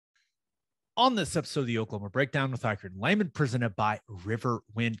On this episode of the Oklahoma Breakdown with Ikard and Lehman, presented by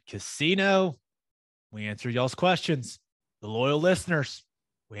Riverwind Casino, we answer y'all's questions. The loyal listeners,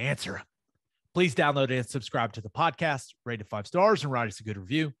 we answer them. Please download and subscribe to the podcast, rate it 5 stars, and write us a good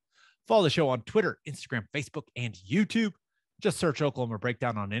review. Follow the show on Twitter, Instagram, Facebook, and YouTube. Just search Oklahoma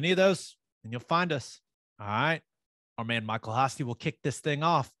Breakdown on any of those, and you'll find us. All right. Our man Michael Hosty will kick this thing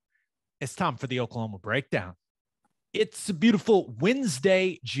off. It's time for the Oklahoma Breakdown. It's a beautiful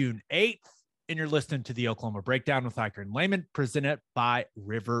Wednesday, June 8th. And you're listening to the Oklahoma Breakdown with Ikard and Lehman, presented by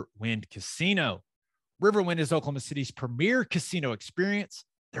Riverwind Casino. Riverwind is Oklahoma City's premier casino experience.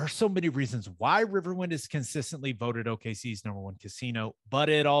 There are so many reasons why Riverwind is consistently voted OKC's #1 casino, but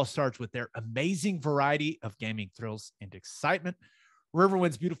it all starts with their amazing variety of gaming thrills and excitement.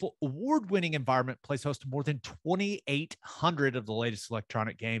 Riverwind's beautiful award-winning environment plays host to more than 2,800 of the latest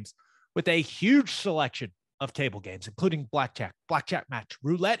electronic games with a huge selection of table games, including blackjack match,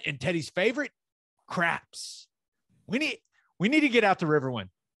 roulette, and Teddy's favorite, craps. We need to get out to Riverwind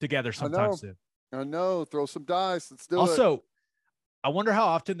together sometime soon. I know. Throw some dice. Let's do it. Also, I wonder how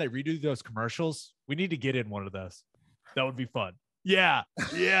often they redo those commercials. We need to get in one of those. That would be fun. Yeah,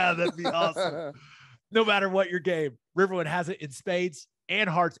 that'd be awesome. No matter what your game, Riverwind has it in spades and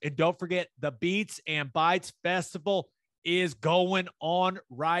hearts. And don't forget, the Beats and Bites Festival is going on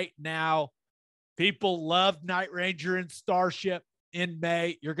right now. People love Night Ranger and Starship in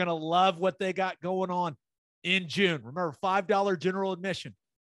May. You're going to love what they got going on in June. Remember, $5 general admission.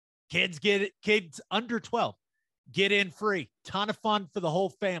 Kids get it. Kids under 12 get in free. Ton of fun for the whole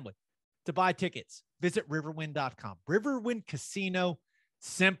family. To buy tickets, visit riverwind.com. Riverwind Casino,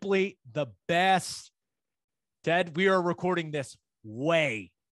 simply the best. Ted, we are recording this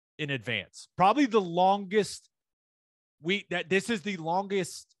way in advance. Probably the longest this is the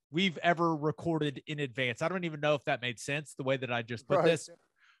longest we've ever recorded in advance. I don't even know if that made sense the way that I just put this,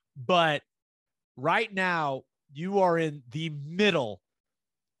 but right now you are in the middle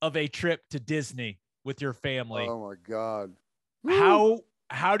of a trip to Disney with your family. Oh my God.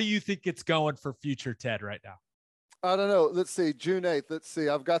 How do you think it's going for future Ted right now? I don't know. Let's see. June 8th. Let's see.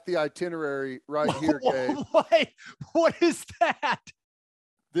 I've got the itinerary right here, Gabe. What is that?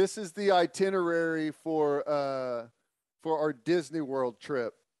 This is the itinerary for our Disney World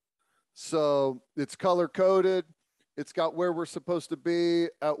trip. So it's color coded. It's got where we're supposed to be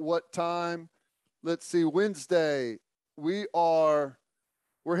at what time. Let's see. Wednesday, we're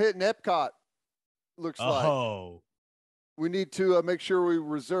hitting Epcot. Looks like. We need to make sure we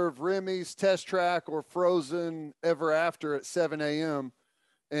reserve Remy's Test Track or Frozen Ever After at 7 a.m.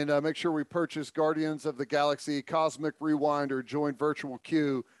 and make sure we purchase Guardians of the Galaxy Cosmic Rewind or join virtual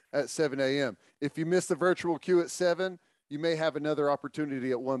queue at 7 a.m. If you miss the virtual queue at 7, you may have another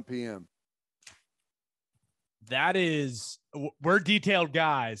opportunity at 1 p.m. We're detailed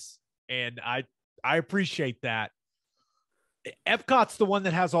guys, and I appreciate that. Epcot's the one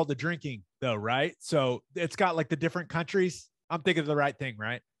that has all the drinking, though, right? So it's got like the different countries. I'm thinking of the right thing,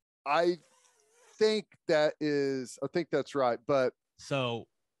 right? I think that's right, but so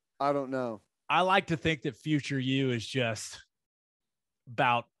I don't know. I like to think that future you is just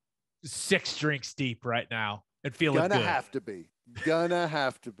about 6 drinks deep right now and feeling Gonna good. Gonna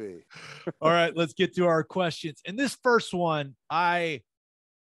have to be. All right, let's get to our questions. And this first one,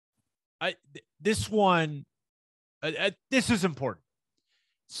 this is important.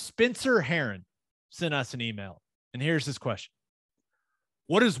 Spencer Heron sent us an email, and here's his question.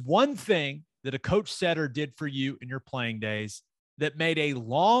 What is one thing that a coach said or did for you in your playing days that made a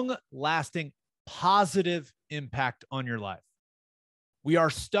long-lasting positive impact on your life? We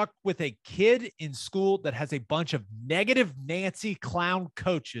are stuck with a kid in school that has a bunch of negative Nancy clown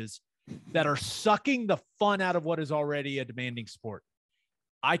coaches that are sucking the fun out of what is already a demanding sport.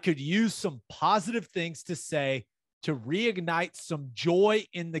 I could use some positive things to say to reignite some joy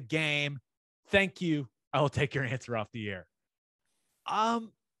in the game. Thank you. I will take your answer off the air.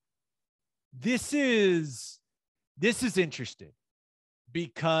 This is interesting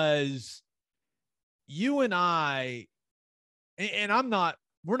because you and I, and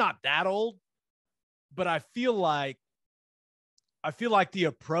we're not that old, but I feel like the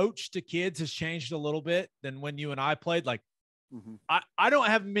approach to kids has changed a little bit than when you and I played. Like, I don't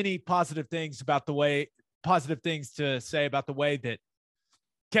have many positive things to say about the way that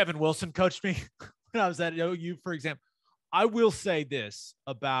Kevin Wilson coached me when I was at OU, for example. I will say this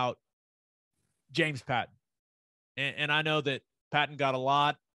about James Patton. And I know that Patton got a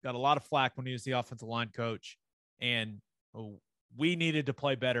lot of flack when he was the offensive line coach, and we needed to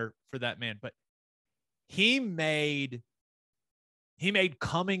play better for that man. But he made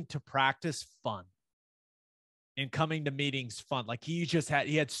coming to practice fun. and coming to meetings fun. Like he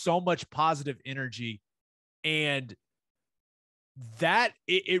had so much positive energy, and that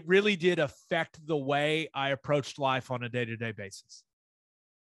it really did affect the way I approached life on a day-to-day basis.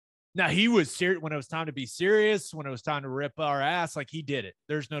 Now he was serious when it was time to be serious, when it was time to rip our ass, like he did it.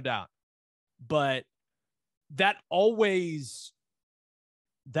 There's no doubt. But that always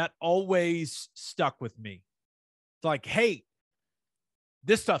stuck with me. It's like, hey,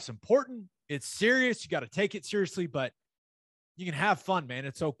 this stuff's important. It's serious. You got to take it seriously, but you can have fun, man.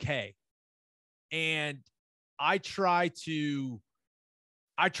 It's okay. And I try to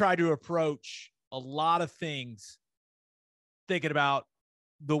approach a lot of things thinking about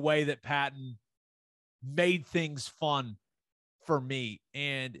the way that Patton made things fun for me.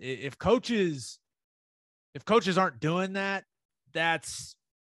 And if coaches aren't doing that,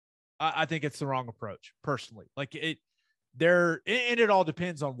 I think it's the wrong approach personally. Like and it all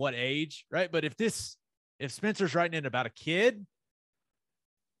depends on what age, right? But if Spencer's writing in about a kid,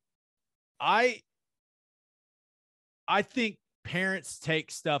 I think parents take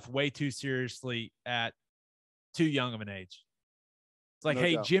stuff way too seriously at too young of an age. It's like,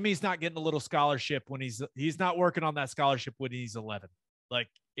 hey, Jimmy's not getting a little scholarship when he's not working on that scholarship when he's 11. Like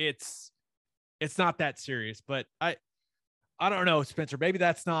it's not that serious. But I don't know, Spencer, maybe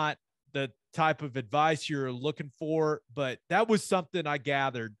that's not the type of advice you're looking for, but that was something I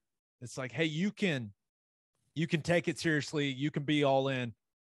gathered. It's like, hey, you can take it seriously, you can be all in,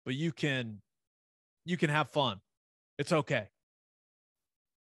 but you can have fun. It's okay.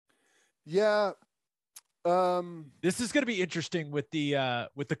 Yeah. This is going to be interesting with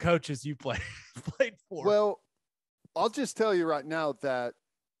the coaches you played for. Well, I'll just tell you right now that,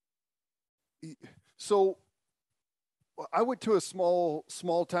 so I went to a small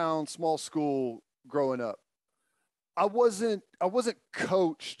town, small school growing up. I wasn't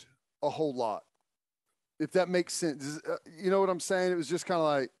coached a whole lot, if that makes sense. You know what I'm saying? It was just kind of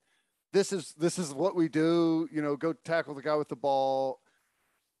like, this is what we do, go tackle the guy with the ball.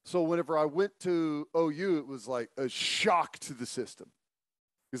 So whenever I went to OU, it was like a shock to the system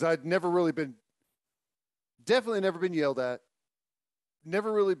because I'd definitely never been yelled at.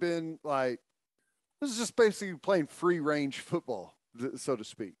 Never really been like, this is just basically playing free range football, so to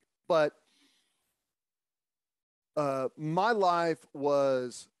speak. But my life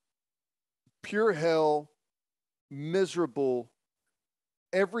was pure hell, miserable.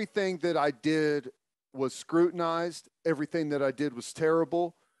 Everything that I did was scrutinized. Everything that I did was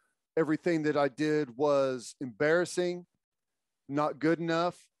terrible. Everything that I did was embarrassing, not good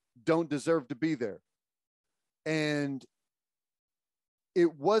enough, don't deserve to be there. And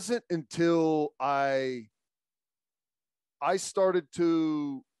it wasn't until I started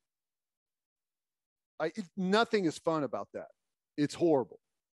to, nothing is fun about that. It's horrible.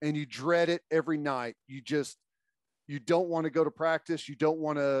 And you dread it every night. You don't want to go to practice. You don't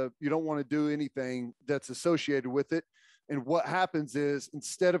want to do anything that's associated with it. And what happens is,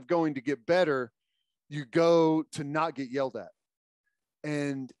 instead of going to get better, you go to not get yelled at.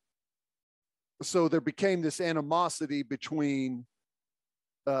 And so there became this animosity between,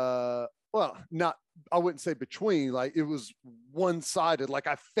 I wouldn't say between, like it was one-sided. Like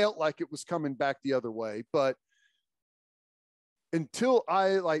I felt like it was coming back the other way. But until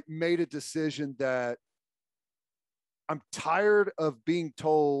I made a decision that I'm tired of being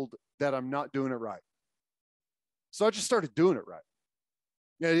told that I'm not doing it right. So I just started doing it right.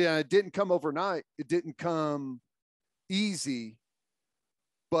 Yeah, it didn't come overnight. It didn't come easy,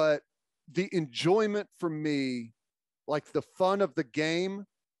 but the enjoyment for me, like the fun of the game,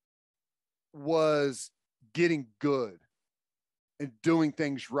 was getting good and doing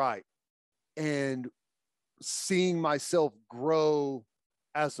things right and seeing myself grow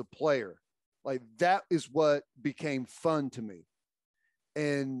as a player. Like that is what became fun to me.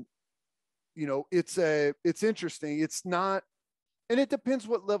 And it's interesting. It's not, and it depends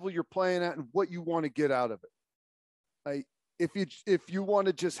what level you're playing at and what you want to get out of it. Like if you want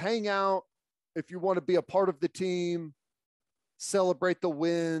to just hang out, if you want to be a part of the team, celebrate the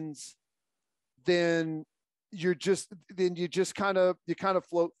wins, then you kind of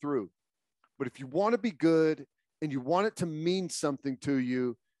float through. But if you want to be good and you want it to mean something to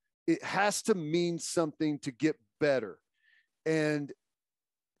you, it has to mean something to get better. And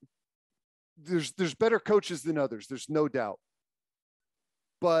there's better coaches than others. There's no doubt.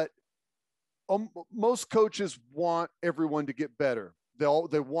 But most coaches want everyone to get better. They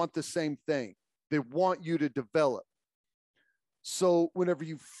want the same thing. They want you to develop. So whenever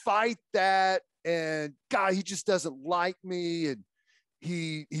you fight that, and God, he just doesn't like me, and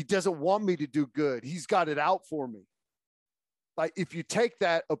he doesn't want me to do good, he's got it out for me. Like if you take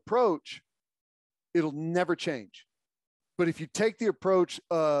that approach, it'll never change. But if you take the approach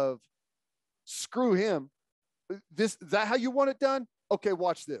of screw him, is that how you want it done? Okay,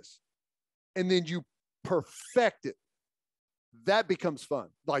 watch this. And then you perfect it. That becomes fun.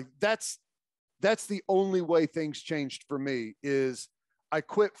 Like that's the only way things changed for me is I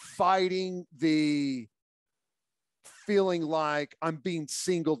quit fighting the feeling like I'm being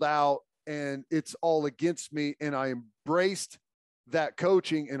singled out and it's all against me. And I embraced that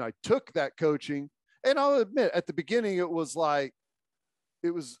coaching and I took that coaching. And I'll admit at the beginning, it was like,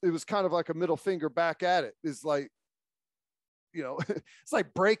 it was kind of like a middle finger back at it. It's like, it's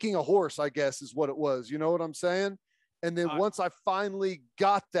like breaking a horse, I guess is what it was. You know what I'm saying? And then once I finally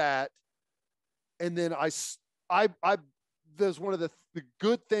got that, and then there's one of the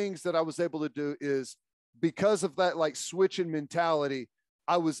good things that I was able to do is because of that, like switch in mentality,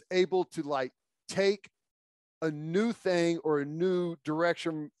 I was able to like take a new thing or a new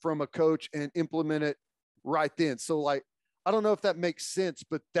direction from a coach and implement it right then. So like, I don't know if that makes sense,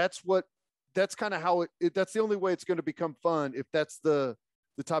 but that's kind of how that's the only way it's going to become fun. If that's the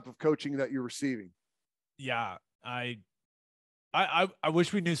type of coaching that you're receiving. Yeah. I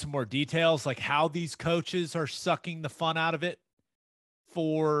wish we knew some more details, like how these coaches are sucking the fun out of it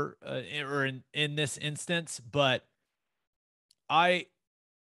for, or in this instance. But I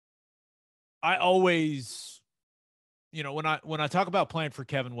always, when I talk about playing for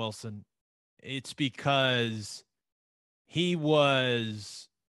Kevin Wilson, it's because he was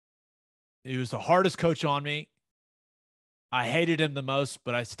the hardest coach on me. I hated him the most,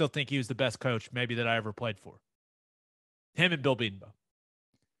 but I still think he was the best coach maybe that I ever played for. Him and Bill Bedenbaugh.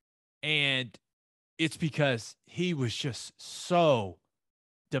 And it's because he was just so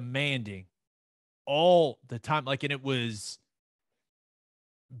demanding all the time. Like, and it was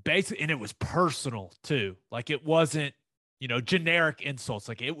basically, and it was personal too. Like, it wasn't, generic insults.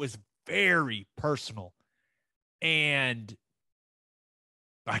 Like, it was very personal. And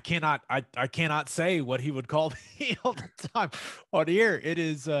I cannot say what he would call me all the time on here. It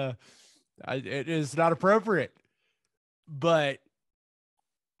is not appropriate. But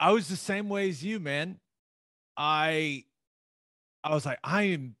I was the same way as you, man. I was like,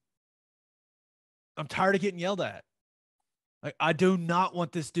 I'm tired of getting yelled at. Like, I do not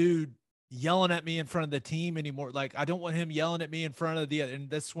want this dude yelling at me in front of the team anymore. Like, I don't want him yelling at me in front of and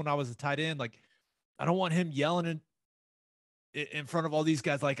this when I was a tight end. Like, I don't want him yelling in front of all these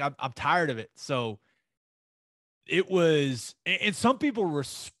guys. Like, I'm tired of it. So it was, and some people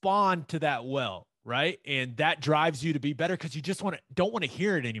respond to that well, right? And that drives you to be better because you just don't want to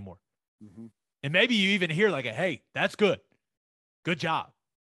hear it anymore. Mm-hmm. And maybe you even hear like, hey, that's good. Good job.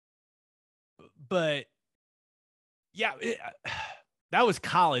 But yeah, that was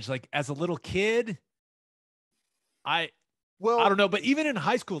college. Like, as a little kid, I don't know. But even in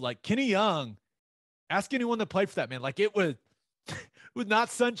high school, like Kenny Young, ask anyone that played for that man. Like, it was not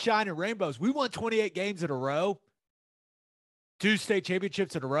sunshine and rainbows. We won 28 games in a row, 2 state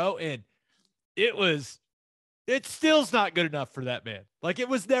championships in a row. And it still's not good enough for that man. Like, it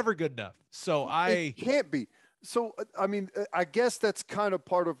was never good enough. So it can't be. So, I mean, I guess that's kind of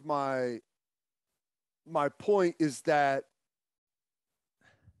part of my point is that,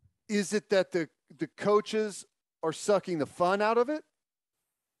 is it that the coaches are sucking the fun out of it?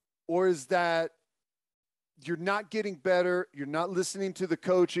 Or is that you're not getting better? You're not listening to the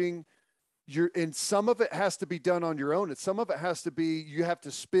coaching. And some of it has to be done on your own. And some of it has to be, you have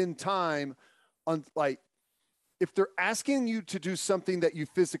to spend time on, like, if they're asking you to do something that you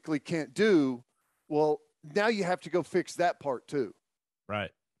physically can't do, well, now you have to go fix that part too.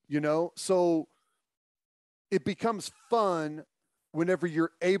 Right. So it becomes fun whenever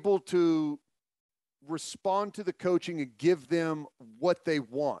you're able to respond to the coaching and give them what they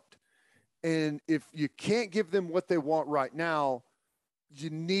want. And if you can't give them what they want right now, you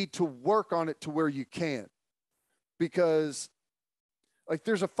need to work on it to where you can. Because like,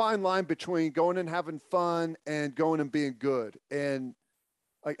 there's a fine line between going and having fun and going and being good. And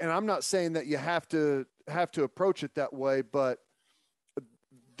I'm not saying that you have to approach it that way, but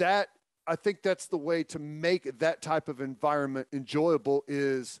that, I think that's the way to make that type of environment enjoyable,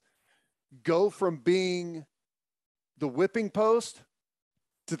 is go from being the whipping post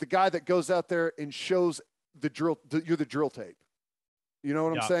to the guy that goes out there and shows the drill. You're the drill tape. You know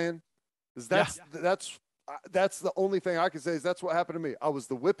what I'm saying? That's the only thing I can say is that's what happened to me. I was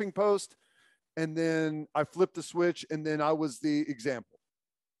the whipping post, and then I flipped the switch, and then I was the example.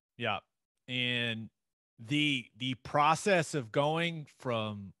 Yeah. And the process of going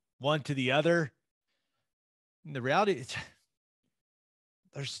from one to the other, the reality is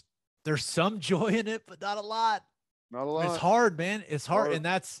there's some joy in it, but not a lot. Not a lot. It's hard, man. It's hard. Hard. And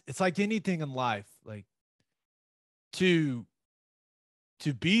it's like anything in life, like to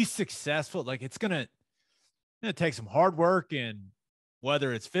be successful, like it's gonna take some hard work, and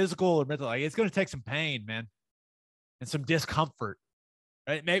whether it's physical or mental, like it's gonna take some pain, man, and some discomfort.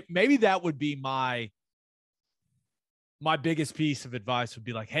 Right? Maybe that would be my biggest piece of advice would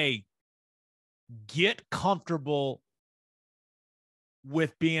be like, hey, get comfortable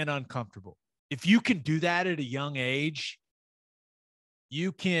with being uncomfortable. If you can do that at a young age,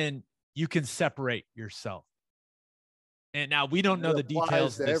 you can separate yourself. And now we don't know the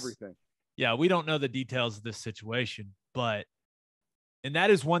details to everything. Yeah, we don't know the details of this situation, and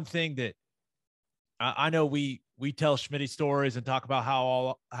that is one thing that I know we tell Schmitty stories and talk about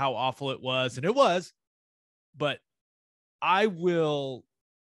how awful it was, and it was, but I will,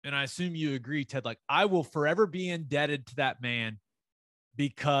 and I assume you agree, Ted, like I will forever be indebted to that man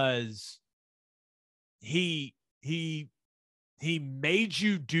because he made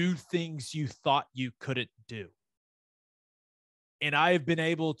you do things you thought you couldn't do. And I have been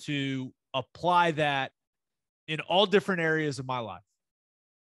able to apply that in all different areas of my life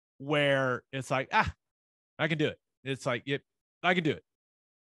where it's like, I can do it. It's like, yep, I can do it.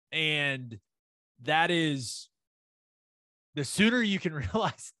 And that is, the sooner you can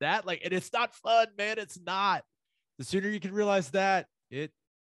realize that, like, and it's not fun, man. It's not. The sooner you can realize that, it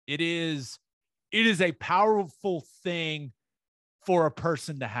is a powerful thing for a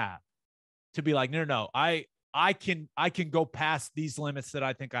person to have, to be like, no, I can go past these limits that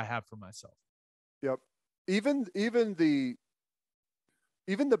I think I have for myself. Yep. Even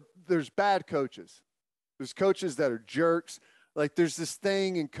there's bad coaches. There's coaches that are jerks. Like there's this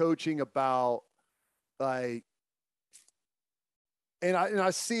thing in coaching about like, and I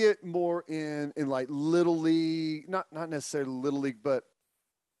see it more in like little league, not necessarily little league, but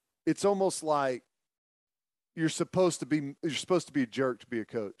it's almost like you're supposed to be a jerk to be a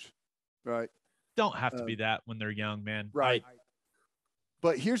coach, right? Don't have to be that when they're young, man. Right.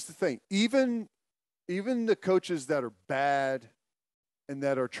 But here's the thing. Even the coaches that are bad and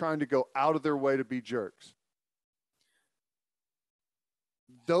that are trying to go out of their way to be jerks,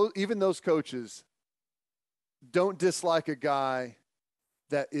 even those coaches don't dislike a guy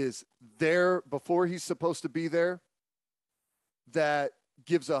that is there before he's supposed to be there, that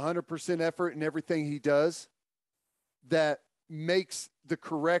gives 100% effort in everything he does, that makes the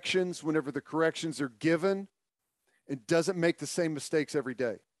corrections whenever the corrections are given, and doesn't make the same mistakes every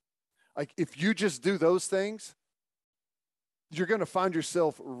day. Like if you just do those things, you're going to find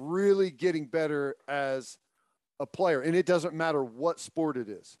yourself really getting better as a player. And it doesn't matter what sport it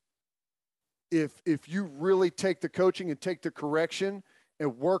is. If you really take the coaching and take the correction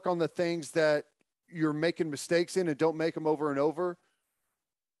and work on the things that you're making mistakes in and don't make them over and over,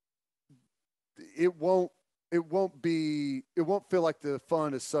 it won't feel like the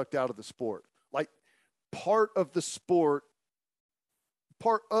fun is sucked out of the sport. Like part of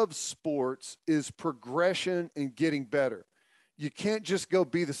sports is progression and getting better. You can't just go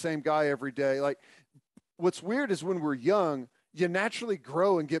be the same guy every day. Like what's weird is when we're young, you naturally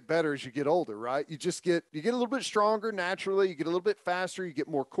grow and get better as you get older, right? You get a little bit stronger naturally, you get a little bit faster, you get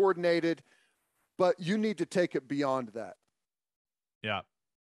more coordinated, but you need to take it beyond that. Yeah.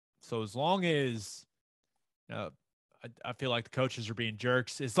 So as long as I feel like the coaches are being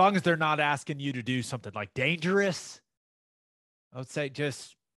jerks, as long as they're not asking you to do something like dangerous, I would say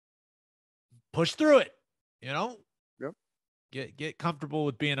just push through it, Yep. Get comfortable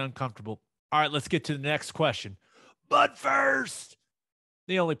with being uncomfortable. All right, let's get to the next question. But first,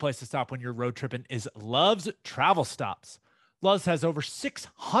 the only place to stop when you're road tripping is Love's Travel Stops. Love's has over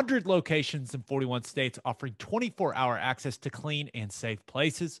 600 locations in 41 states, offering 24-hour access to clean and safe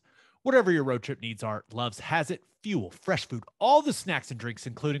places. Whatever your road trip needs are, Love's has it. Fuel, fresh food, all the snacks and drinks,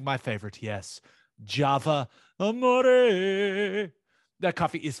 including my favorite, yes, Java Amore. That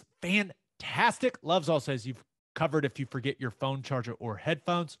coffee is fantastic. Love's also has you covered if you forget your phone charger or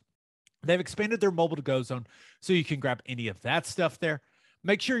headphones. They've expanded their mobile to go zone so you can grab any of that stuff there.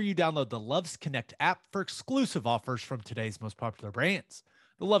 Make sure you download the Love's Connect app for exclusive offers from today's most popular brands.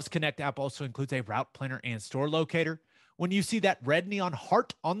 The Love's Connect app also includes a route planner and store locator. When you see that red neon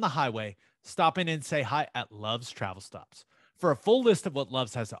heart on the highway, stop in and say hi at Love's Travel Stops. For a full list of what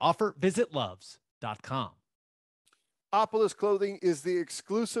Love's has to offer, visit loves.com. Opolis Clothing is the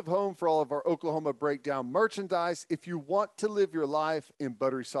exclusive home for all of our Oklahoma Breakdown merchandise. If you want to live your life in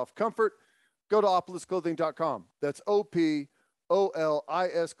buttery soft comfort, go to opolisclothing.com. That's OPOLIS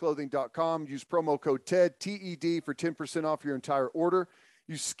clothing.com. Use promo code TED, TED, for 10% off your entire order.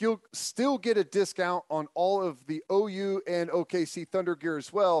 You still get a discount on all of the OU and OKC Thunder gear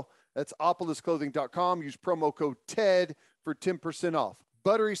as well. That's opolisclothing.com. Use promo code TED for 10% off.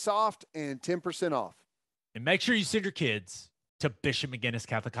 Buttery soft and 10% off. And make sure you send your kids to Bishop McGinnis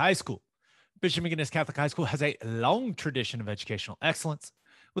Catholic High School. Bishop McGinnis Catholic High School has a long tradition of educational excellence.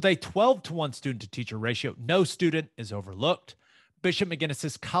 With a 12-to-1 student-to-teacher ratio, no student is overlooked. Bishop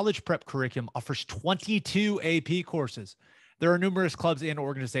McGinnis's college prep curriculum offers 22 AP courses. There are numerous clubs and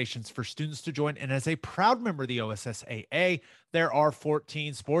organizations for students to join, and as a proud member of the OSSAA, there are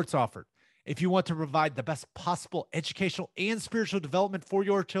 14 sports offered. If you want to provide the best possible educational and spiritual development for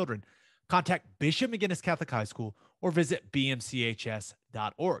your children, contact Bishop McGinnis Catholic High School or visit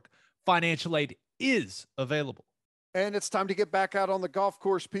bmchs.org. Financial aid is available. And it's time to get back out on the golf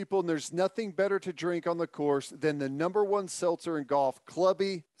course, people. And there's nothing better to drink on the course than the #1 seltzer in golf,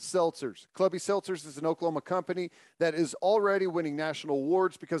 Clubby Seltzers. Clubby Seltzers is an Oklahoma company that is already winning national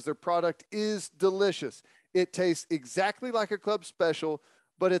awards because their product is delicious. It tastes exactly like a club special,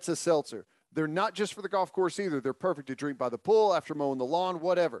 but it's a seltzer. They're not just for the golf course either. They're perfect to drink by the pool, after mowing the lawn,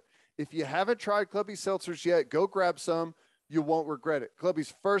 whatever. If you haven't tried Clubby Seltzers yet, go grab some. You won't regret it.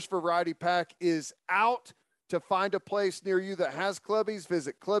 Clubby's first variety pack is out. To find a place near you that has Clubbies,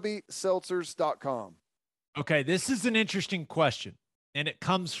 visit clubbyseltzers.com. Okay, this is an interesting question, and it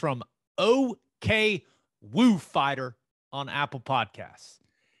comes from OK Woo Fighter on Apple Podcasts.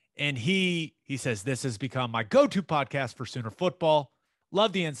 And he says, this has become my go-to podcast for Sooner football.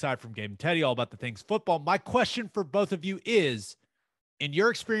 Love the insight from Gabe and Teddy, all about the things football. My question for both of you is, in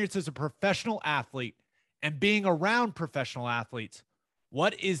your experience as a professional athlete and being around professional athletes,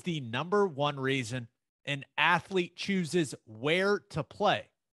 what is the #1 reason an athlete chooses where to play?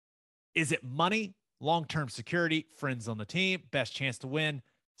 Is it money, long-term security, friends on the team, best chance to win,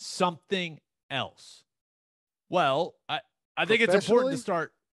 something else? Well, I think it's important to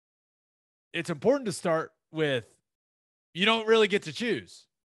start. It's important to start with, you don't really get to choose.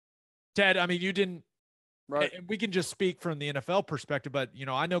 Ted, I mean, you didn't, right? And we can just speak from the NFL perspective, but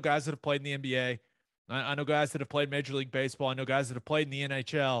I know guys that have played in the NBA. I know guys that have played Major League Baseball. I know guys that have played in the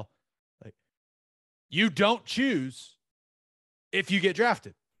NHL. You don't choose if you get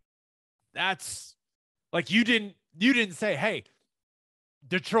drafted. That's like, you didn't say, hey,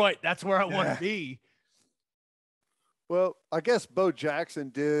 Detroit, that's where I want to be. Well, I guess Bo Jackson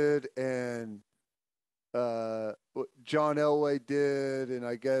did, and John Elway did, and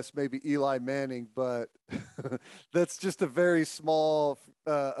I guess maybe Eli Manning, but that's just a very small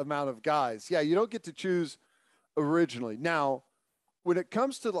amount of guys. Yeah, you don't get to choose originally. Now, when it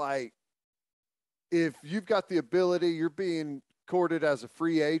comes to like, if you've got the ability, you're being courted as a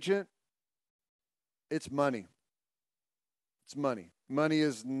free agent, it's money. It's money. Money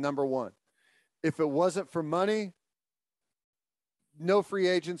is #1. If it wasn't for money, no free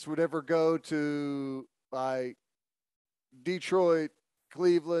agents would ever go to like Detroit,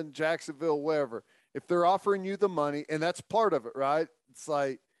 Cleveland, Jacksonville, wherever. If they're offering you the money, and that's part of it, right? It's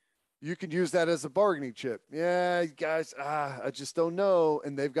like, you can use that as a bargaining chip. Yeah, guys, I just don't know.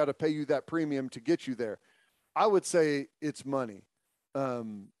 And they've got to pay you that premium to get you there. I would say it's money.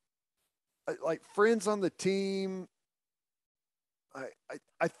 Like friends on the team,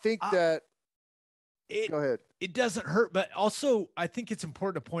 I think that go ahead. It doesn't hurt, but also I think it's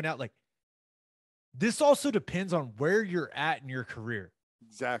important to point out, like, this also depends on where you're at in your career.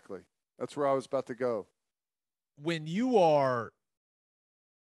 Exactly. That's where I was about to go. When you are,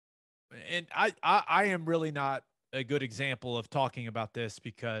 and I am really not a good example of talking about this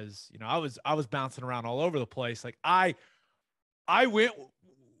because, I was bouncing around all over the place. Like I went,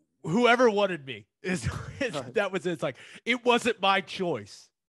 whoever wanted me that was, it's like, it wasn't my choice.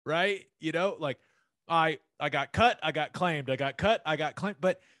 Right. Like I got cut, I got claimed, I got cut, I got claimed,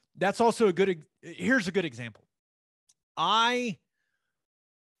 but that's also here's a good example.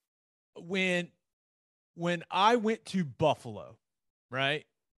 When I went to Buffalo, right,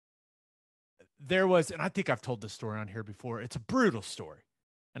 there was, and I think I've told this story on here before. It's a brutal story.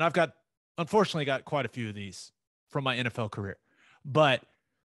 And I've unfortunately got quite a few of these from my NFL career. But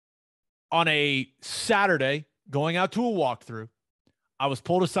on a Saturday, going out to a walkthrough, I was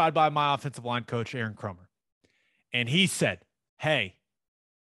pulled aside by my offensive line coach, Aaron Cromer. And he said, hey,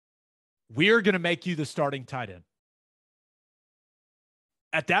 we're going to make you the starting tight end.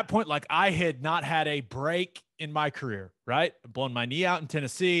 At that point, like, I had not had a break in my career, right? Blown my knee out in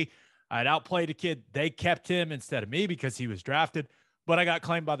Tennessee. I had outplayed a kid. They kept him instead of me because he was drafted, but I got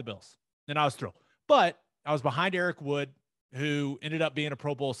claimed by the Bills, and I was thrilled. But I was behind Eric Wood, who ended up being a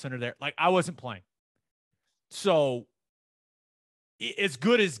Pro Bowl center there. Like, I wasn't playing. So as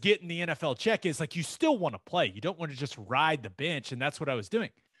good as getting the NFL check is, like, you still want to play. You don't want to just ride the bench, and that's what I was doing.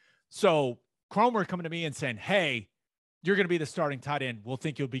 So Cromer coming to me and saying, hey, you're going to be the starting tight end. We'll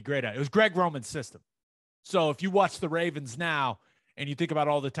think you'll be great at it. It was Greg Roman's system. So if you watch the Ravens now and you think about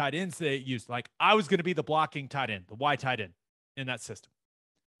all the tight ends they used, like I was going to be the blocking tight end, the Y tight end in that system.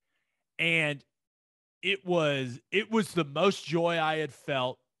 And it was the most joy I had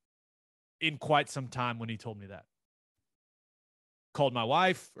felt in quite some time when he told me that. Called my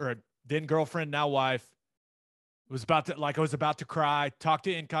wife, or then girlfriend, now wife. I was about to cry, talked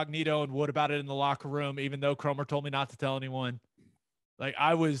to Incognito and Wood about it in the locker room, even though Cromer told me not to tell anyone. Like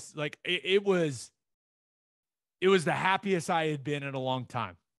I was like, it was the happiest I had been in a long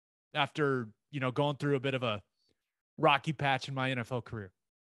time after, going through a bit of a rocky patch in my NFL career.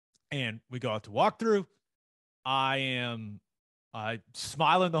 And we go out to walk through. I am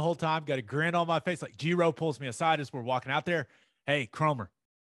smiling the whole time, got a grin on my face. Like G-Ro pulls me aside as we're walking out there. Hey, Cromer,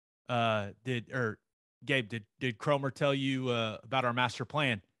 Gabe, did Cromer tell you about our master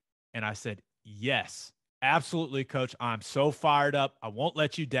plan? And I said, yes, absolutely, coach. I'm so fired up. I won't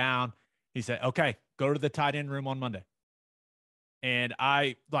let you down. He said, okay, go to the tight end room on Monday. And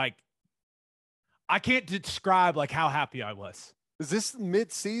I can't describe like how happy I was. Is this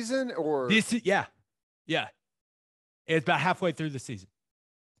mid-season or? Yeah. It's about halfway through the season.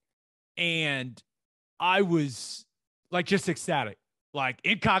 And I was like just ecstatic. Like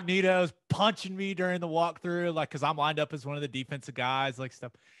Incognito's punching me during the walkthrough, like, cause I'm lined up as one of the defensive guys, like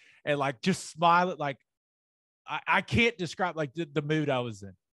stuff. And like, just smiling. Like I can't describe like the mood I was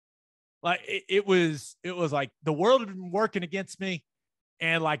in. Like it was like the world had been working against me.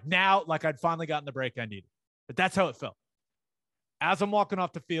 And like now, like I'd finally gotten the break I needed, but that's how it felt. As I'm walking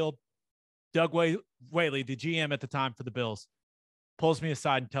off the field, Doug Whaley, the GM at the time for the Bills, pulls me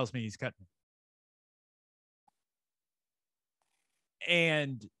aside and tells me he's cutting me.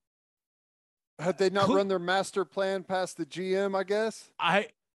 And had they not run their master plan past the GM, I guess? I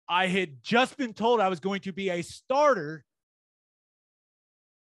had just been told I was going to be a starter,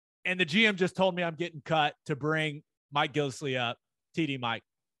 and the GM just told me I'm getting cut to bring Mike Gillisley up, TD Mike,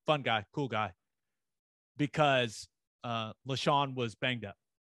 fun guy, cool guy, because LaShawn was banged up.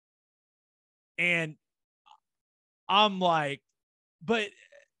 And I'm like, but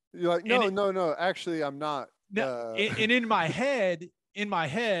you're like, no, actually, I'm not. No, and in my head,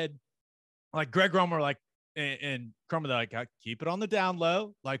 like Greg Romer, like, and Cromer, like, keep it on the down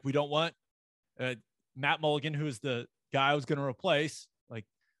low. Like, we don't want Matt Mulligan, who is the guy I was going to replace. Like,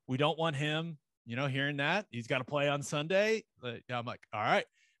 we don't want him, hearing that. He's got to play on Sunday. I'm like, all right.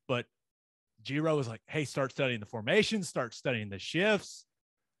 But G-Ro was like, hey, start studying the formations, start studying the shifts.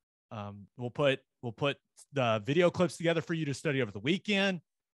 We'll put the video clips together for you to study over the weekend.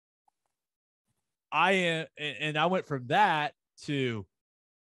 I went from that to,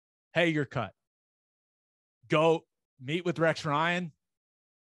 hey, you're cut. Go meet with Rex Ryan.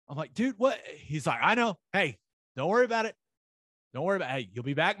 I'm like, dude, what? He's like, I know. Hey, don't worry about it. Hey, you'll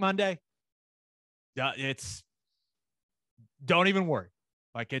be back Monday. Don't even worry.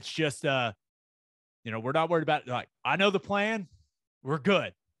 Like, it's just, we're not worried about it. Like, I know the plan. We're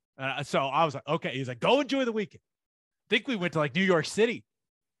good. So I was like, okay. He's like, go enjoy the weekend. I think we went to like New York City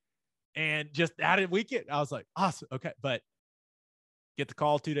and just had a weekend. I was like, awesome. Okay. But get the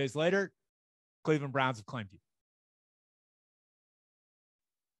call 2 days later, Cleveland Browns have claimed you.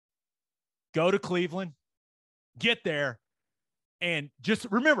 Go to Cleveland, get there, and just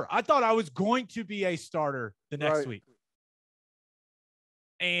remember, I thought I was going to be a starter the next week.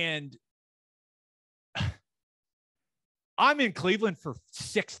 And I'm in Cleveland for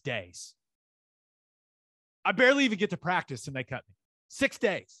 6 days. I barely even get to practice and they cut me. 6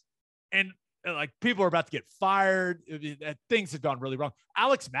 days. And like people are about to get fired. Things had gone really wrong.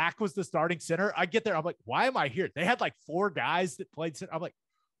 Alex Mack was the starting center. I get there. I'm like, why am I here? They had like 4 guys that played center. I'm like,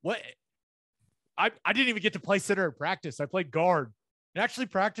 what? I didn't even get to play center in practice. I played guard and actually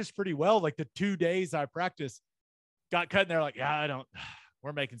practiced pretty well. Like the 2 days I practiced, got cut, and they're like, yeah,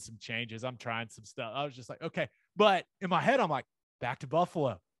 we're making some changes. I'm trying some stuff. I was just like, okay. But in my head, I'm like, back to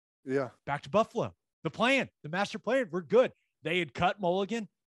Buffalo. Yeah. Back to Buffalo. The plan, the master plan, we're good. They had cut Mulligan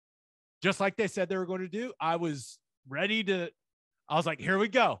just like they said they were going to do. I was ready to, I was like, here we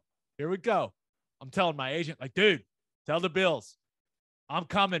go. I'm telling my agent, like, dude, tell the Bills, I'm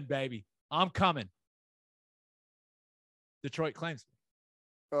coming, baby. I'm coming. Detroit claims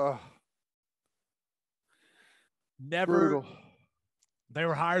me. Never. Brutal. They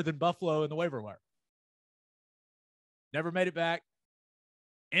were higher than Buffalo in the waiver wire. Never made it back.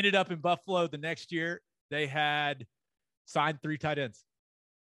 Ended up in Buffalo the next year. They had signed 3 tight ends.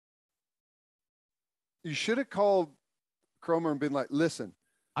 You should have called Cromer and been like, listen,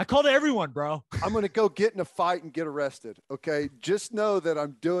 I called everyone, bro. I'm going to go get in a fight and get arrested. Okay. Just know that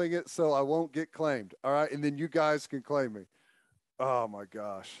I'm doing it so I won't get claimed. All right. And then you guys can claim me. Oh my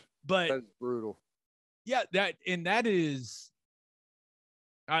gosh. But that's brutal. Yeah, that is,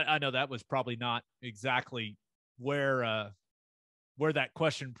 I know that was probably not exactly where that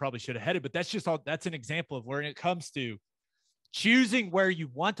question probably should have headed, but that's an example of where it comes to choosing where you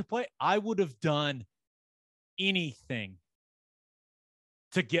want to play. I would have done anything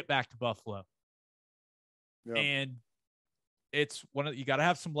to get back to Buffalo. Yeah. And it's you got to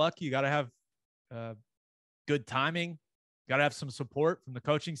have some luck. You got to have good timing. Got to have some support from the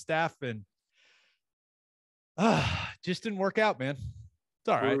coaching staff, and just didn't work out, man. It's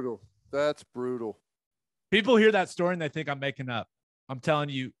all right. Brutal. That's brutal. People hear that story and they think I'm making up. I'm telling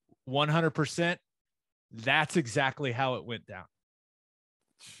you 100%. That's exactly how it went down.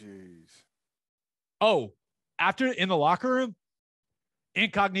 Jeez. Oh, after in the locker room,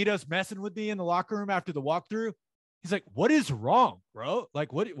 Incognito's messing with me in the locker room after the walkthrough. He's like, "What is wrong, bro?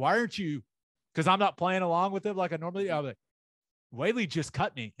 Like, why aren't you?" Because I'm not playing along with him like I normally. I'm like, Whaley just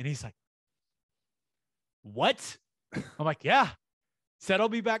cut me. And he's like, "What?" I'm like, "Yeah. Said I'll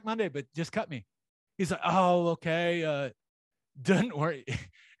be back Monday, but just cut me." He's like, "Oh, okay. Don't worry."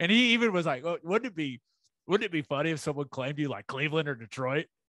 And he even was like, "Oh, wouldn't it be funny if someone claimed you like Cleveland or Detroit?"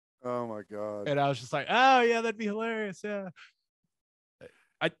 Oh my God. And I was just like, "Oh yeah, that'd be hilarious." Yeah.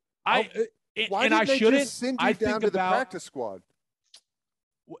 Why didn't they just send you down to the practice squad?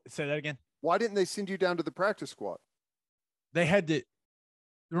 Say that again. Why didn't they send you down to the practice squad? They had to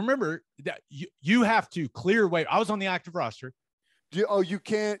remember that you have to clear away. I was on the active roster. You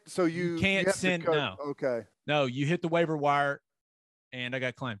can't. So you can't send. No. Okay. No, you hit the waiver wire, and I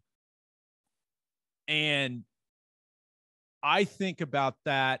got claimed. And I think about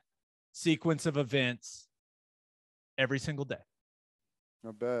that sequence of events every single day.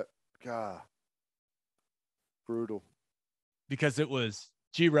 I bet. God. Brutal. Because it was,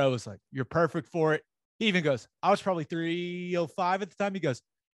 G-Row was like, "You're perfect for it." He even goes, I was probably 305 at the time. He goes,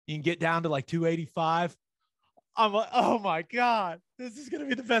 "You can get down to like 285. I'm like, oh my God, this is going to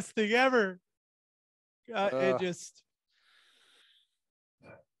be the best thing ever. It just,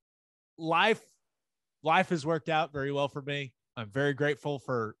 life has worked out very well for me. I'm very grateful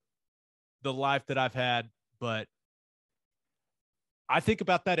for the life that I've had, but I think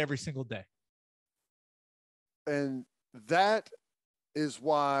about that every single day. And that is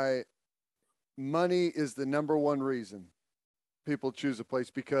why money is the number one reason people choose a place,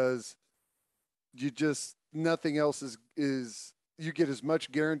 because nothing else is you get as much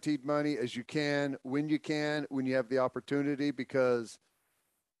guaranteed money as you can, when you have the opportunity, because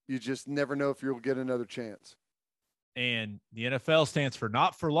you just never know if you'll get another chance. And the NFL stands for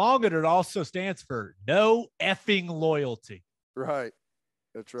not for long, and it also stands for no effing loyalty. Right.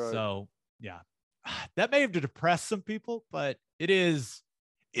 That's right. So, yeah, that may have depressed some people, but it's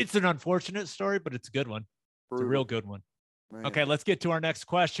an unfortunate story, but it's a good one. Brutal. It's a real good one. Man. Okay, let's get to our next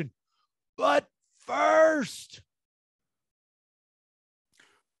question. But first,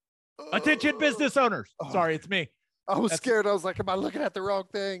 attention business owners. Sorry, it's me. I was scared. I was like, am I looking at the wrong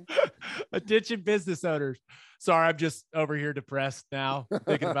thing? Attention business owners. Sorry, I'm just over here depressed now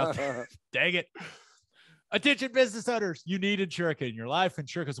thinking about that. Dang it. Attention business owners, you need Insurica in your life.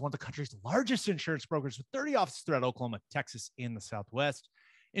 Insurica is one of the country's largest insurance brokers with 30 offices throughout Oklahoma, Texas, and the Southwest.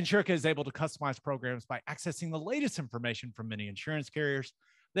 Insurica is able to customize programs by accessing the latest information from many insurance carriers.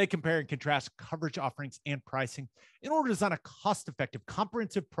 They compare and contrast coverage offerings and pricing in order to design a cost-effective,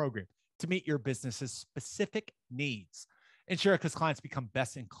 comprehensive program to meet your business's specific needs. Insurica's clients become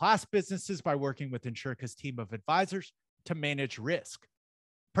best-in-class businesses by working with Insurica's team of advisors to manage risk.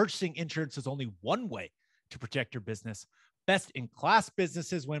 Purchasing insurance is only one way to protect your business. Best-in-class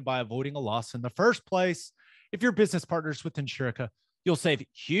businesses win by avoiding a loss in the first place. If your business partners with Insurica, you'll save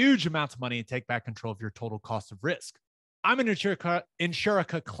huge amounts of money and take back control of your total cost of risk. I'm an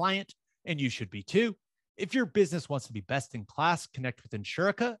Insurica client, and you should be too. If your business wants to be best in class, connect with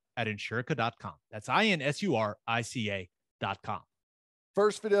Insurica at insurica.com. That's INSURICA.com.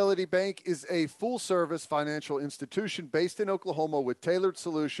 First Fidelity Bank is a full-service financial institution based in Oklahoma with tailored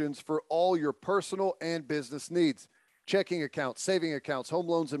solutions for all your personal and business needs. Checking accounts, saving accounts, home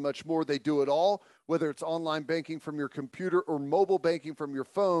loans, and much more. They do it all, whether it's online banking from your computer or mobile banking from your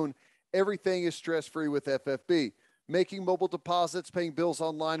phone. Everything is stress-free with FFB. Making mobile deposits, paying bills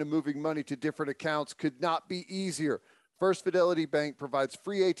online, and moving money to different accounts could not be easier. First Fidelity Bank provides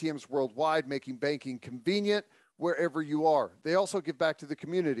free ATMs worldwide, making banking convenient wherever you are. They also give back to the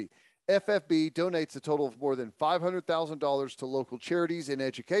community. FFB donates a total of more than $500,000 to local charities and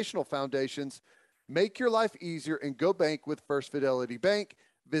educational foundations. Make your life easier and go bank with First Fidelity Bank.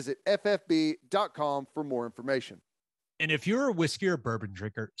 Visit ffb.com for more information. And if you're a whiskey or bourbon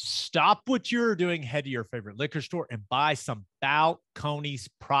drinker, stop what you're doing, head to your favorite liquor store and buy some Balcones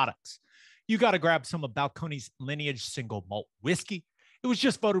products. You got to grab some of Balcones Lineage single malt whiskey. It was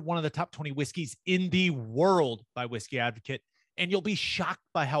just voted one of the top 20 whiskeys in the world by Whiskey Advocate, and you'll be shocked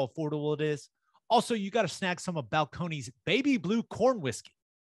by how affordable it is. Also, you got to snag some of Balcones Baby Blue Corn whiskey.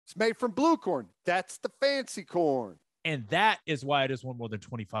 It's made from blue corn. That's the fancy corn. And that is why it has won more than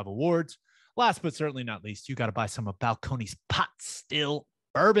 25 awards. Last but certainly not least, you got to buy some of Balcones Pot Still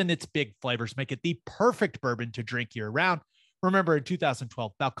Bourbon. Its big flavors make it the perfect bourbon to drink year round. Remember, in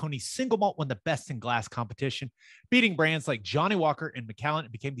 2012, Balcones Single Malt won the Best in Glass competition, beating brands like Johnnie Walker and Macallan,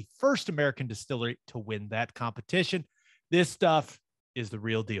 and became the first American distillery to win that competition. This stuff is the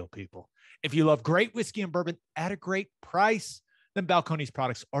real deal, people. If you love great whiskey and bourbon at a great price, then Balcones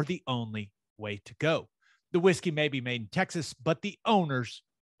products are the only way to go. The whiskey may be made in Texas, but the owners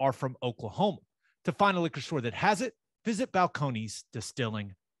are from Oklahoma. To find a liquor store that has it, visit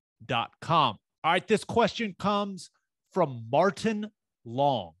balconesdistilling.com. All right, this question comes from Martin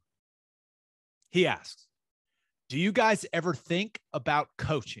Long. He asks, do you guys ever think about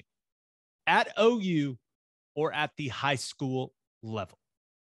coaching at OU or at the high school level?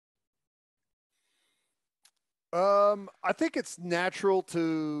 I think it's natural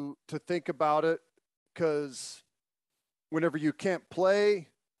to think about it, because whenever you can't play,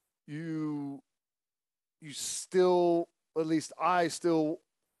 you still, at least I still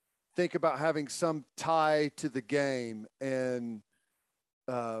think about having some tie to the game. And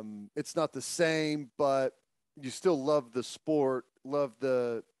it's not the same, but you still love the sport, love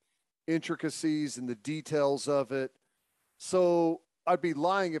the intricacies and the details of it. So I'd be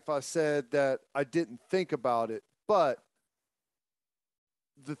lying if I said that I didn't think about it. But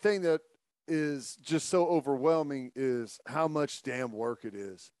the thing that is just so overwhelming is how much damn work it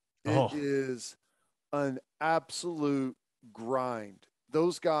is. It is an absolute grind.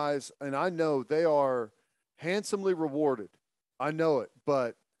 Those guys, and I know they are handsomely rewarded. I know it,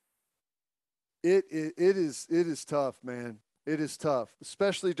 but it is tough, man. It is tough,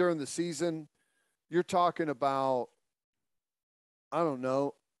 especially during the season. You're talking about, I don't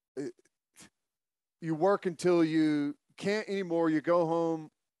know, you work until you can't anymore. You go home.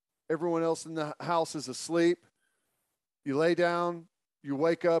 Everyone else in the house is asleep. You lay down, you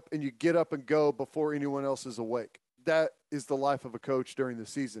wake up, and you get up and go before anyone else is awake. That is the life of a coach during the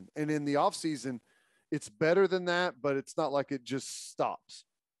season. And in the off season, it's better than that, but it's not like it just stops.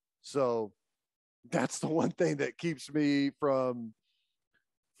 So that's the one thing that keeps me from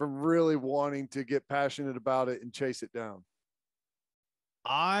really wanting to get passionate about it and chase it down.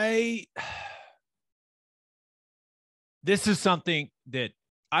 This is something that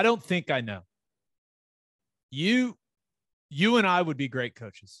I don't think I know. You and I would be great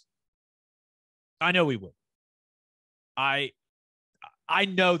coaches. I know we would. I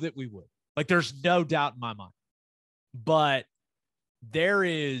know that we would. Like, there's no doubt in my mind. But there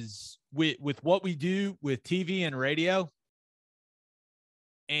is, with what we do with TV and radio,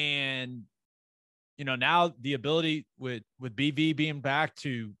 and now the ability with BV being back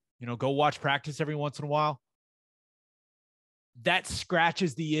to go watch practice every once in a while, that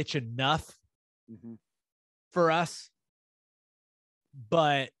scratches the itch enough for us.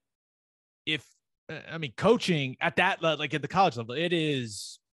 But coaching at that, like at the college level,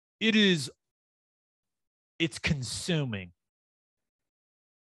 it's consuming.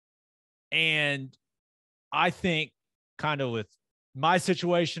 And I think kind of with my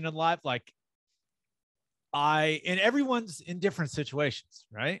situation in life, like and everyone's in different situations,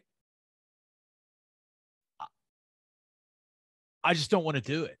 right? I just don't want to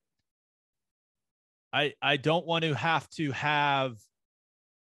do it. I don't want to have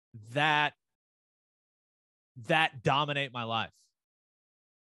that dominate my life.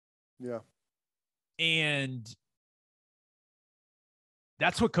 Yeah. And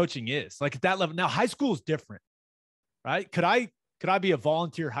that's what coaching is. Like at that level. Now, high school is different, right? Could I be a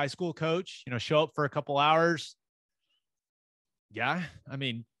volunteer high school coach, show up for a couple hours? Yeah. I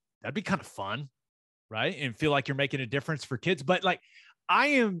mean, that'd be kind of fun, right? And feel like you're making a difference for kids. But like I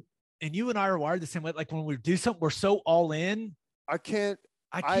am, and you and I are wired the same way. Like when we do something, we're so all in. I can't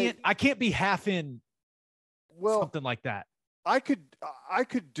be half in. Well, something like that. I could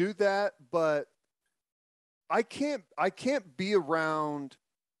do that, but I can't be around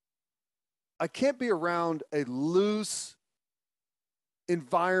a loose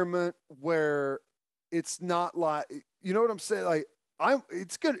environment where it's not like, you know what I'm saying? Like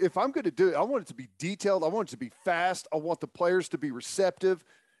it's good. If I'm going to do it, I want it to be detailed. I want it to be fast. I want the players to be receptive.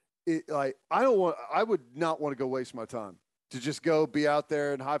 I would not want to go waste my time. to just go be out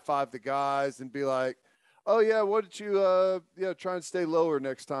there and high five the guys and be like, oh yeah, what did you try and stay lower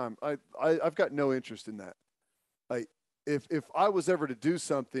next time. I've got no interest in that. Like if I was ever to do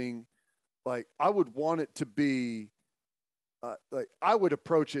something, like I would want it to be like I would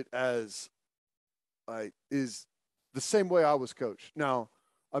approach it as is the same way I was coached. Now,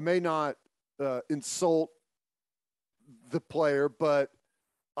 I may not insult the player, but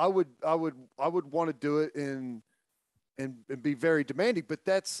I would want to do it and be very demanding. But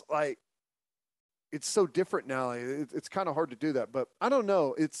that's like, it's so different now. It's kind of hard to do that. But I don't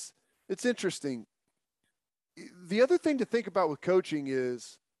know. It's interesting. The other thing to think about with coaching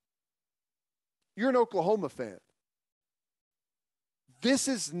is you're an Oklahoma fan. This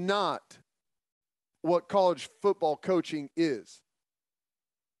is not what college football coaching is.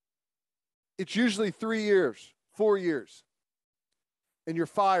 It's usually 3 years, 4 years, and you're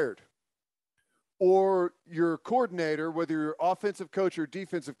fired. Or your coordinator, whether you're offensive coach or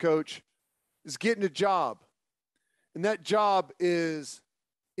defensive coach, is getting a job. And that job is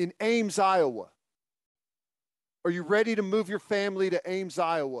in Ames, Iowa. Are you ready to move your family to Ames,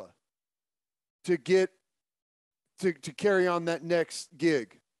 Iowa to get to carry on that next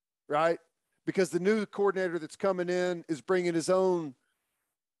gig, right? Because the new coordinator that's coming in is bringing his own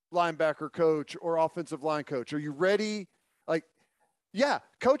linebacker coach or offensive line coach. Are you ready? Like, yeah,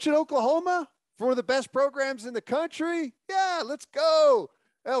 coach at Oklahoma for one of the best programs in the country. Yeah, let's go.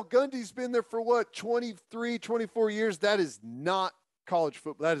 Al Gundy's been there for what, 23, 24 years. That is not college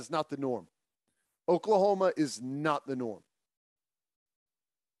football. That is not the norm. Oklahoma is not the norm.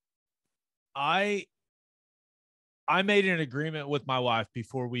 I made an agreement with my wife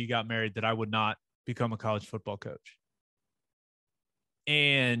before we got married that I would not become a college football coach.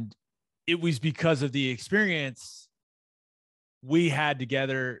 And it was because of the experience we had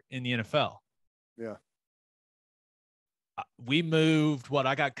together in the NFL. Yeah. We moved,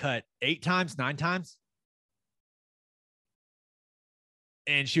 I got cut 8 times, 9 times.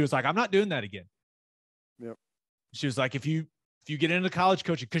 And she was like, I'm not doing that again. Yep. She was like, if you get into college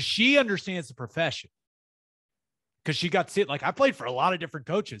coaching, because she understands the profession. Because she got to see it. Like, I played for a lot of different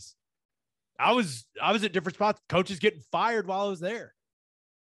coaches. I was at different spots. Coaches getting fired while I was there.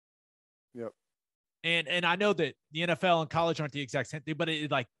 Yep. And I know that the NFL and college aren't the exact same thing, but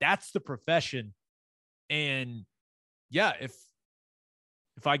that's the profession. And yeah, if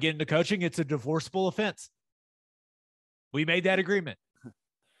I get into coaching, it's a divorceable offense. We made that agreement.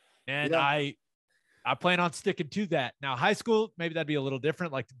 And yeah. I plan on sticking to that. Now, high school, maybe that'd be a little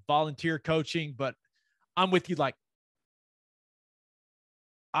different, like volunteer coaching, but I'm with you. Like,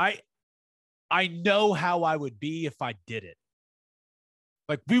 I know how I would be if I did it.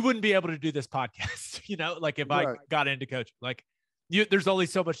 Like, we wouldn't be able to do this podcast, like if I got into coaching, like there's only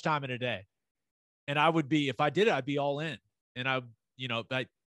so much time in a day. And I would be, if I did it, I'd be all in. And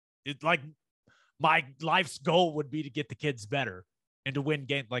it's like my life's goal would be to get the kids better and to win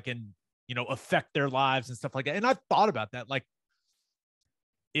games, like, and, affect their lives and stuff like that. And I've thought about that. Like,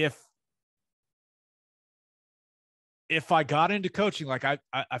 if I got into coaching, like I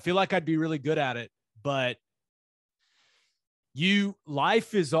feel like I'd be really good at it, but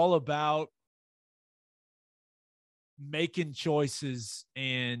life is all about making choices.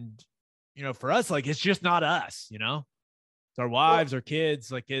 And, for us, like, it's just not us, it's our wives, our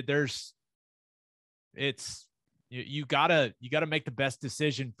kids, like you gotta make the best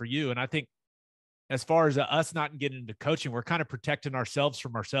decision for you. And I think as far as us not getting into coaching, we're kind of protecting ourselves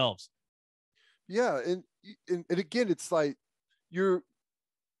from ourselves. Yeah. And again, it's like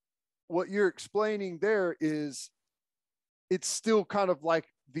what you're explaining there is it's still kind of like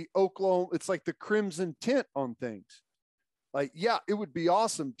the Oklahoma, it's like the crimson tint on things. Like, yeah, it would be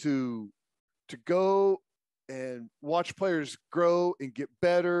awesome to go and watch players grow and get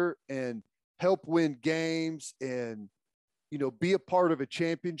better and help win games and, be a part of a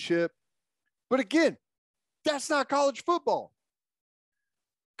championship. But again, that's not college football.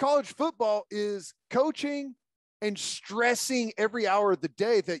 College football is coaching and stressing every hour of the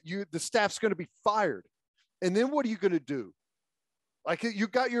day that the staff's going to be fired. And then what are you going to do? Like, you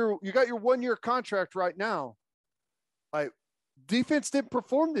got your 1-year contract right now. Like, defense didn't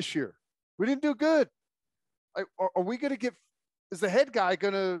perform this year. We didn't do good. Like, are we going to is the head guy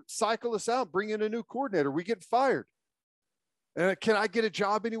going to cycle us out, bring in a new coordinator? We get fired. And can I get a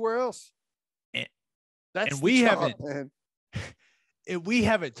job anywhere else? And we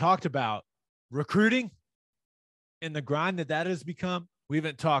haven't talked about recruiting and the grind that has become. We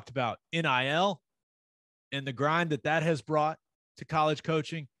haven't talked about NIL and the grind that has brought to college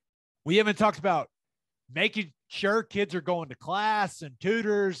coaching. We haven't talked about making sure kids are going to class and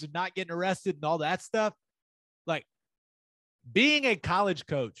tutors and not getting arrested and all that stuff. Like, being a college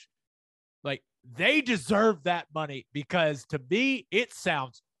coach, like they deserve that money because to me, it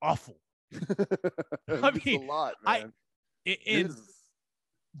sounds awful. I It's mean, a lot, man.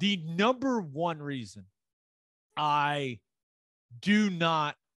 The number one reason I do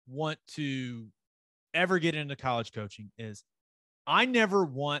not want to ever get into college coaching is I never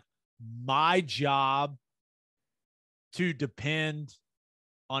want my job to depend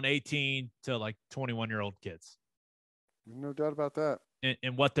on 18 to like 21-year-old kids. No doubt about that.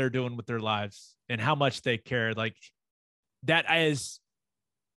 And what they're doing with their lives and how much they care. Like that is,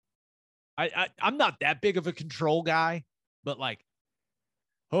 I'm not that big of a control guy, but like,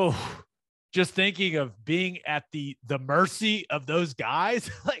 just thinking of being at the mercy of those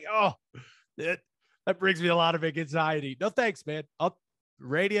guys, like, that brings me a lot of big anxiety. No thanks, man.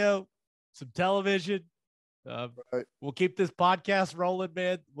 Radio, some television. Right. We'll keep this podcast rolling,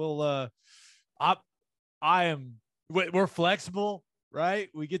 man. We're flexible, right?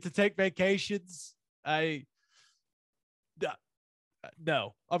 We get to take vacations. No,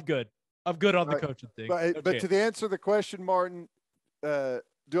 I'm good. I'm good on the coaching thing. But to the answer to the question, Martin,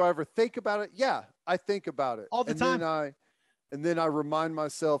 do I ever think about it? Yeah, I think about it all the time. And then I remind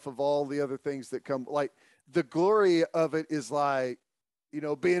myself of all the other things that come. Like the glory of it is like,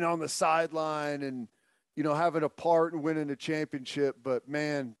 being on the sideline and, having a part and winning a championship. But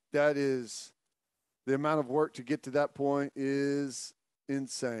man, that is the amount of work to get to that point is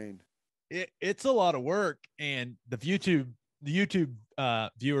insane. It's a lot of work, and the YouTube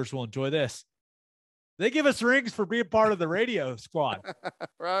viewers will enjoy this. They give us rings for being part of the radio squad.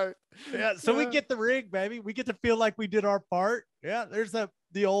 Right. Yeah. So we get the ring, baby. We get to feel like we did our part. Yeah. There's the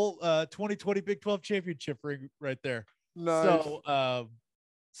old 2020 Big 12 championship ring right there. Nice.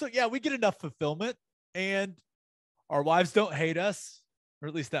 So yeah, we get enough fulfillment, and our wives don't hate us, or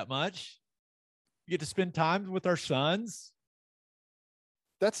at least that much. We get to spend time with our sons.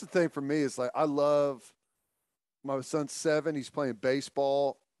 That's the thing for me is like, I love my son's 7. He's playing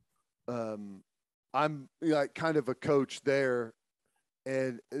baseball. I'm like kind of a coach there,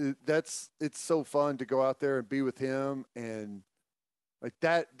 and it's so fun to go out there and be with him. And like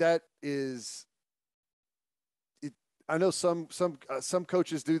that is it. I know some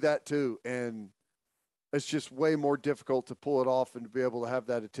coaches do that too. And it's just way more difficult to pull it off and to be able to have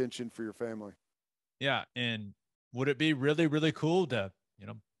that attention for your family. Yeah. And would it be really, really cool to,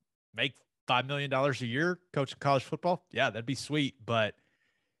 make $5 million a year coaching college football? Yeah, that'd be sweet. But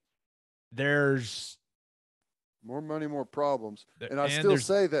there's more money, more problems. And I still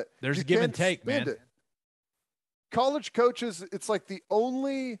say that there's a give and take, man. It. College coaches, it's like the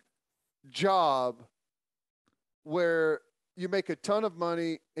only job where you make a ton of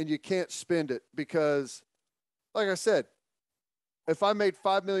money and you can't spend it because, like I said, if I made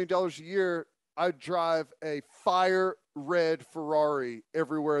 $5 million a year, I'd drive a fire red Ferrari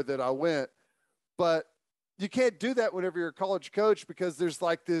everywhere that I went. But you can't do that whenever you're a college coach because there's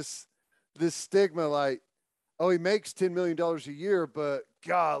like this stigma like, oh, he makes $10 million a year, but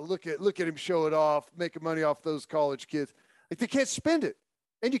God, look at him show it off, making money off those college kids. Like they can't spend it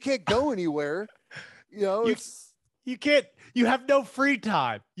and you can't go anywhere. You can't, you have no free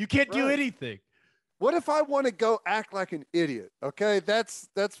time. You can't do anything. What if I want to go act like an idiot? Okay. That's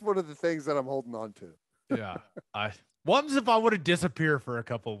one of the things that I'm holding on to. Yeah. What if I want to disappear for a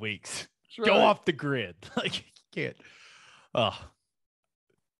couple of weeks? Right. Go off the grid. Like you can't. Oh.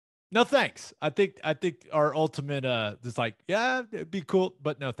 No, thanks. I think our ultimate is like, yeah, it'd be cool,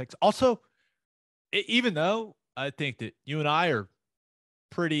 but no, thanks. Also, even though I think that you and I are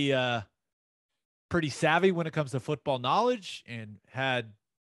pretty savvy when it comes to football knowledge and had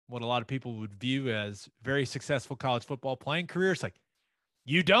what a lot of people would view as very successful college football playing careers, like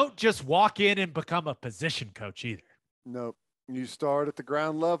you don't just walk in and become a position coach either. Nope. You start at the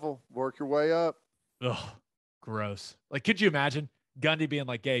ground level, work your way up. Ugh, gross. Like, could you imagine Gundy being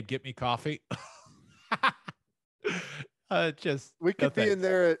like, Gabe, get me coffee? We could be in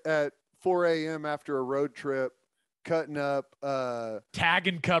there at 4 a.m. after a road trip, cutting up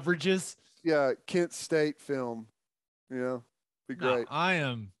tagging coverages. Yeah, Kent State film. Be great.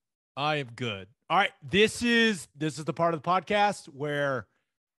 No, I am good. All right, this is the part of the podcast where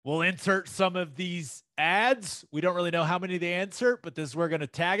we'll insert some of these ads. We don't really know how many they insert, but we're going to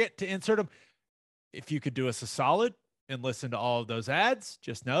tag it to insert them. If you could do us a solid and listen to all of those ads,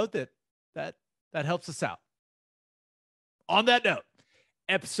 just know that helps us out. On that note,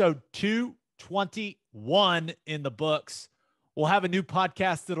 episode 221 in the books. We'll have a new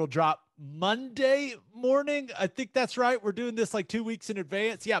podcast that'll drop Monday morning. I think that's right. We're doing this like 2 weeks in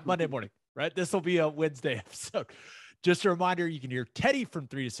advance. Yeah, Monday morning, right? This will be a Wednesday episode. Just a reminder, you can hear Teddy from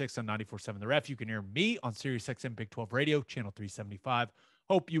 3 to 6 on 94.7 The Ref. You can hear me on Sirius XM Big 12 Radio, channel 375.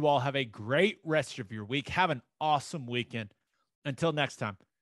 Hope you all have a great rest of your week. Have an awesome weekend. Until next time,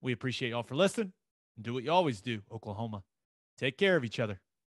 we appreciate y'all for listening and do what you always do, Oklahoma. Take care of each other.